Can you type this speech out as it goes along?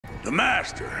The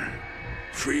Master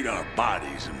freed our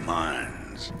bodies and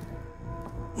minds.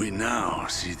 We now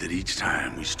see that each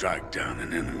time we strike down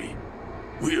an enemy,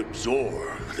 we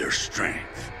absorb their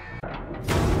strength.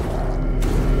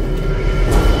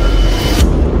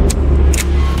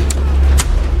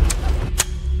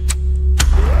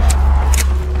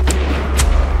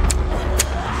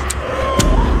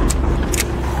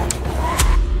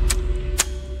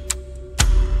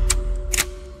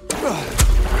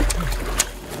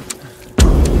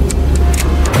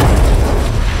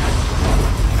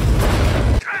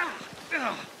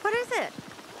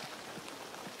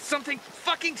 Something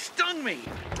fucking stung me!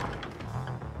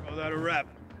 Call that a wrap.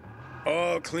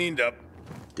 All cleaned up.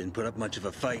 Didn't put up much of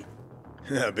a fight.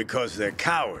 Yeah, because they're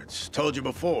cowards. Told you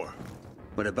before.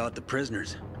 What about the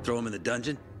prisoners? Throw them in the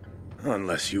dungeon?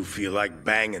 Unless you feel like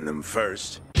banging them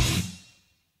first.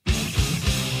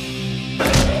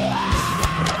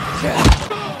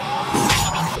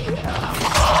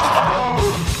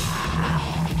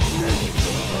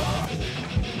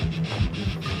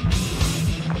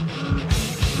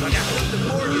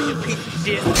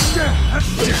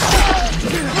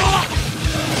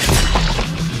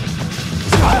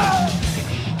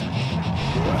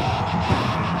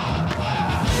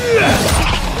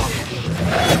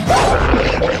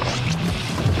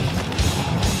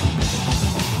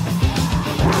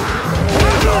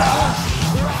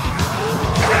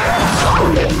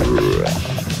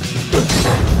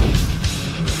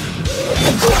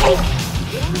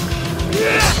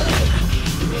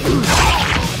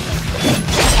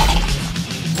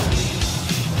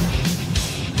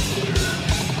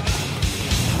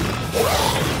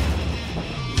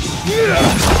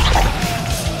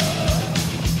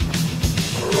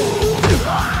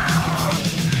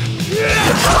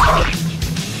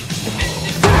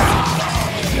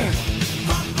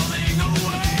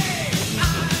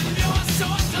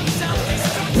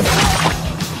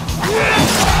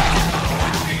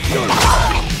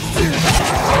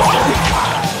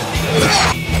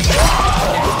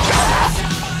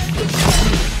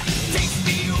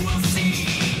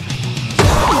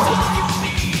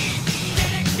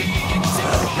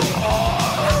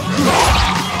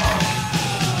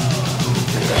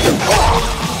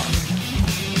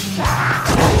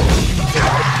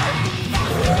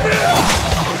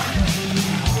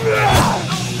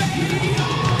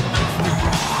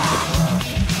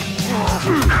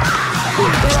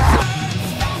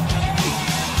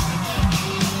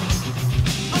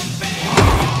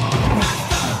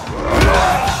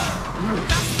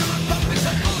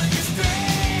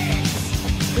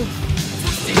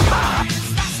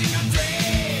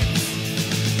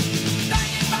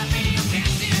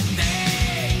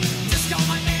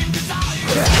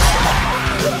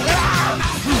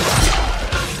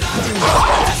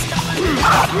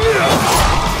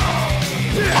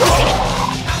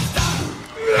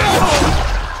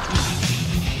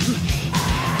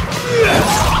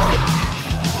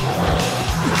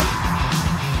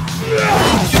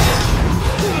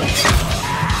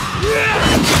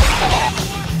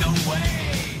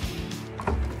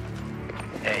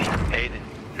 Hey, Aiden,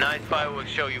 nice fireworks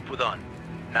show you put on.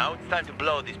 Now it's time to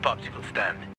blow this popsicle stand.